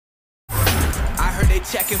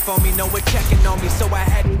checking for me, know we're checking on me, so I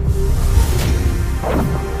had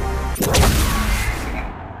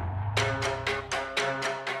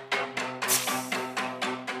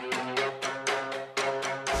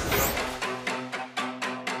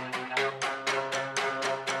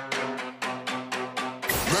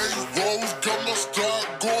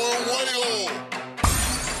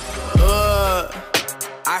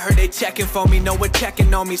I heard they checking for me, know we're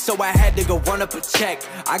checking on me, so I had to go run up a check.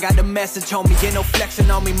 I got the message, homie, ain't no flexing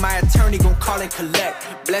on me. My attorney gon' call and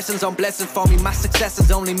collect. Blessings on blessings for me, my successes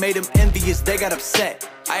only made them envious, they got upset.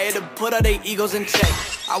 I had to put all their egos in check.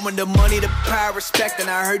 I want the money, the power, respect. And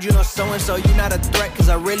I heard you know so-and-so, you not a threat. Cause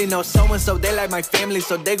I really know so-and-so, they like my family.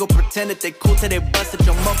 So they go pretend that they cool till they bust at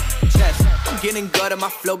your motherfucking chest. I'm getting gutter, my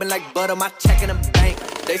flow been like butter, my check in the bank.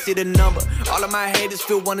 They see the number, all of my haters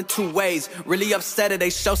feel one of two ways. Really upset or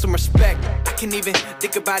they show some respect. I can't even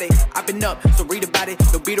think about it, I've been up, so read about it.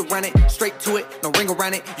 No beat around it, straight to it, no ring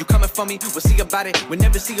around it. You coming for me, we'll see about it. We'll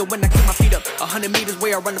never see it when I keep my feet up. 100 meters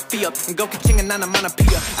where I run the fee up and go ka-ching and on a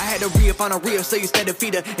pia. I had to re-up on a reel, so you steady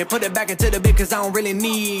feed her and put it back into the bit cause I don't really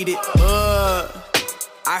need it.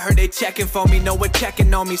 I heard they checking for me, know we're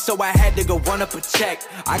checking on me, so I had to go run up a check.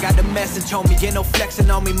 I got the message, homie, ain't no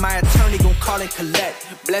flexing on me. My attorney gon' call and collect.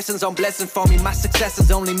 Blessings on blessings for me, my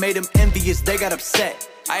successes only made them envious, they got upset.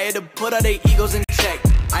 I had to put all their egos in check.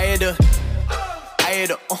 I had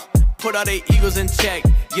to put all their egos in check.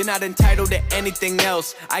 You're not entitled to anything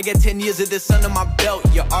else. I get 10 years of this under my belt.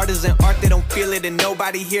 Your art isn't art, they don't feel it, and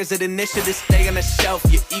nobody hears it. Initiatives stay on the shelf.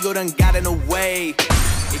 Your ego done got in the way.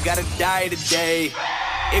 You gotta die today.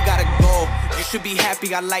 It gotta go. You should be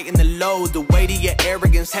happy I lighten the load. The weight of your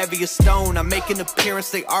arrogance, heavy as stone. I make an appearance,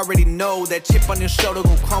 they already know. That chip on your shoulder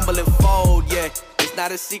gon' crumble and fold, yeah. It's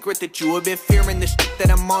not a secret that you have been fearing the shit that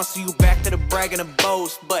I'm on. So you back to the brag and the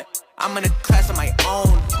boast. But I'm in a class of my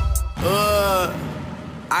own.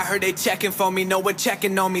 I heard they checking for me, know we're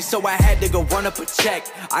checking on me, so I had to go run up a check.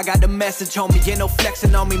 I got the message, homie, ain't no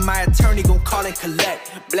flexing on me. My attorney gon' call and collect.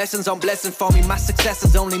 Blessings on blessings for me, my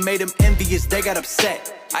successes only made them envious, they got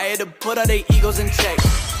upset. I had to put all their egos in check.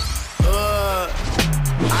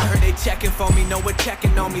 I heard they checking for me, know we're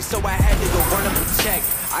checking on me, so I had to go run up a check.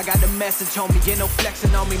 I got the message, homie, ain't no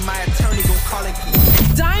flexing on me. My attorney gon' call and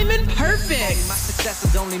collect. Diamond perfect. My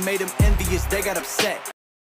successes only made them envious, they got upset.